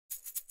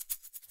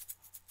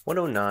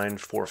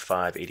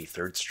10945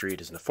 83rd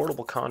Street is an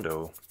affordable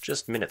condo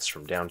just minutes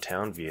from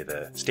downtown via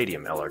the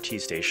Stadium LRT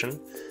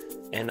station,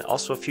 and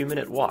also a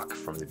few-minute walk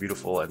from the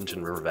beautiful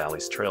Edmonton River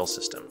Valley's trail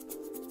system.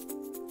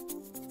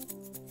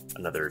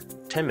 Another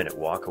 10-minute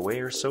walk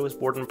away or so is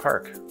Borden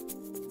Park,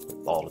 with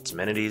all its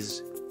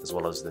amenities, as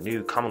well as the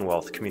new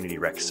Commonwealth Community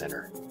Rec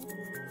Center.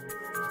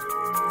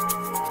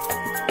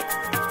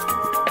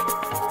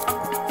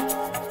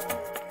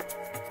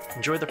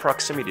 Enjoy the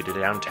proximity to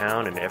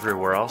downtown and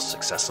everywhere else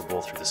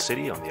accessible through the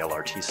city on the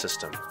LRT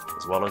system,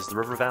 as well as the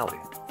River Valley,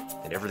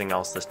 and everything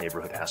else this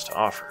neighborhood has to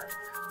offer.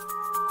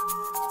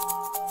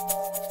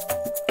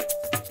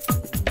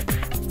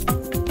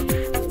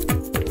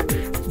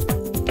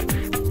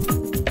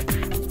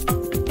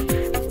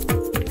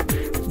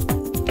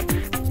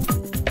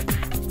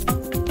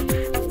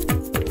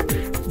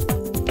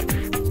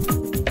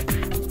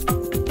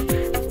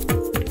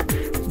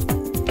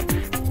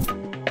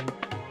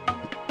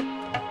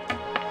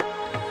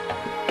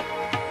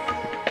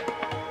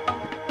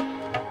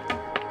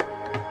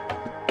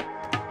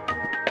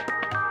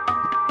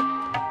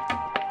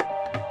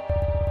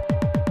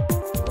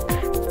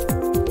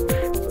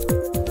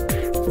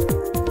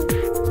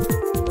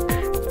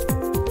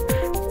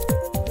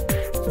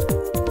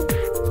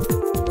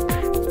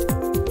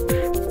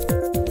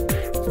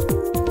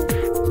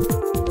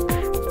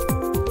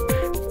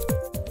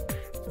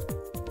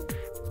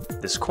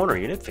 This corner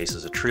unit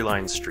faces a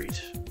tree-lined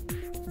street,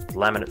 with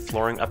laminate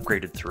flooring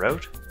upgraded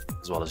throughout,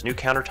 as well as new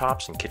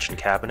countertops and kitchen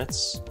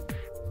cabinets.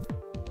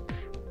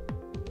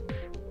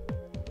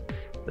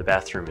 The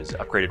bathroom is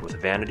upgraded with a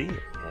vanity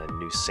and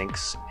new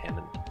sinks and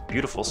a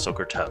beautiful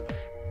soaker tub.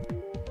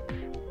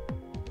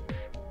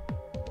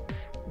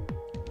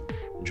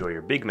 Enjoy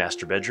your big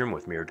master bedroom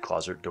with mirrored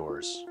closet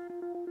doors.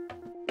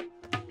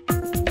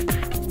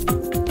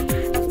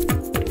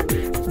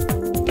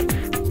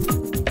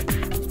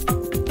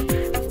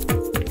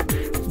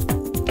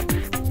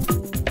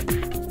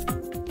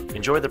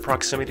 Enjoy the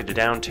proximity to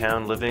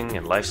downtown living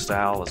and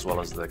lifestyle, as well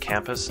as the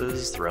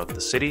campuses throughout the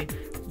city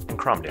and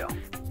Cromdale.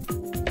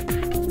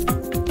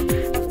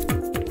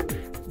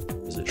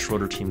 Visit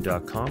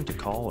schroederteam.com to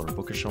call or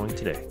book a showing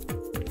today.